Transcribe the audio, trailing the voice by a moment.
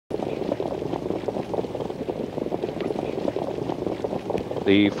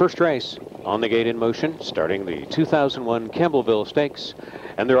The first race on the gate in motion, starting the 2001 Campbellville Stakes.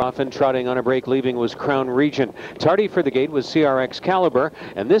 And they're off and trotting on a break. Leaving was Crown Regent. Tardy for the gate was CRX Caliber,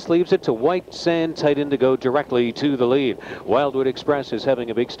 and this leaves it to White Sand Titan to go directly to the lead. Wildwood Express is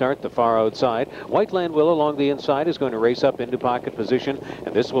having a big start the far outside. Whiteland Will along the inside is going to race up into pocket position,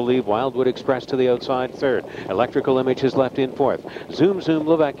 and this will leave Wildwood Express to the outside third. Electrical Image is left in fourth. Zoom Zoom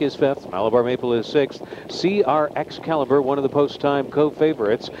Levesque is fifth. Malabar Maple is sixth. CRX Caliber, one of the post-time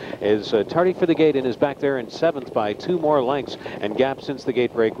co-favorites, is tardy for the gate and is back there in seventh by 2 more lengths, and gap since the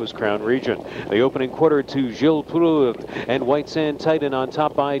gate break was Crown Regent. The opening quarter to WILDWOOD and White Sand Titan on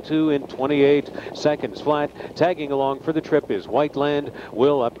top by 2 in 28 seconds flat. Tagging along for the trip is Whiteland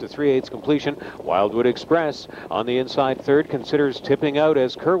Will up to 3/8 completion. Wildwood Express on the inside third considers tipping out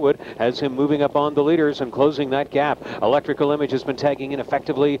as Kerwood has him moving up on the leaders and closing that gap. Electrical Image has been tagging in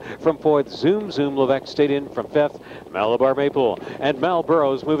effectively from fourth. Zoom Zoom Levesque stayed in from fifth. Malabar Maple and Mal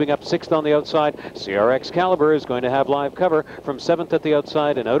Burrows moving up sixth on the outside. CRX Caliber is going to have live cover from seventh at the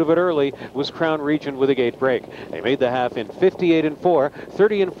outside, and out of it early was Crown Regent with a gate break. They made the half in 58-4,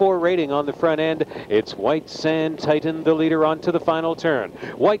 30-4 rating on the front end. It's White Sand Titan, the leader, onto the final turn.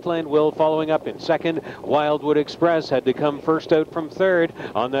 Whiteland Will following up in second. Wildwood Express had to come first out from third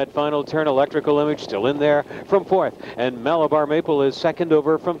on that final turn. Electrical Image still in there from fourth, and Malabar Maple is second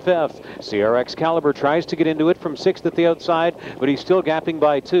over from fifth. CRX Caliber tries to get into it from sixth at the outside, but he's still gapping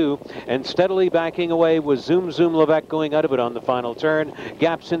by 2, and steadily backing away was Zoom Zoom Levesque going out of it on the final turn.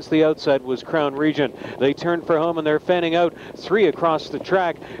 Gap since the outside was Crown Regent. They turn for home and they're fanning out 3 across the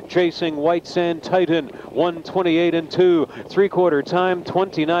track, chasing White Sand Titan. 1:28-2, 3/4 time,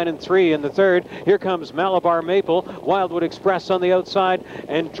 29-3 in the third. Here comes Malabar Maple. Wildwood Express on the outside,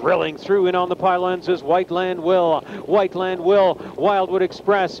 and drilling through in on the pylons is Whiteland Will. Whiteland Will, Wildwood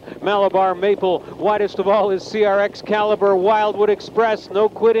Express, Malabar Maple. Widest of all is CRX Caliber. Wildwood Express, no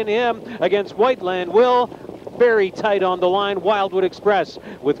quit in him against Whiteland Will. Very tight on the line. Wildwood Express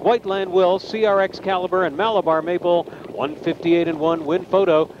with Whiteland Will, CRX Caliber, and Malabar Maple. 1:58-1 win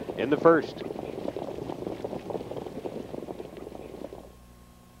photo in the first.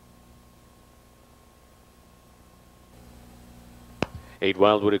 Eight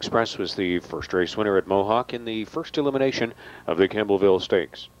Wildwood Express was the first race winner at Mohawk in the first elimination of the Campbellville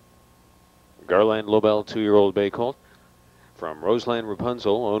Stakes. Garland Lobel, 2-year-old bay colt from Roseland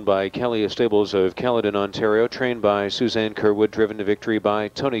Rapunzel, owned by Kelly Stables of Caledon, Ontario, trained by Suzanne Kerwood, driven to victory by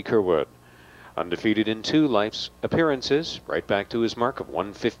Tony Kerwood. Undefeated in 2 life's appearances, right back to his mark of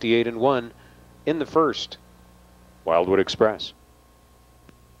 1:58-1 in the first. Wildwood Express.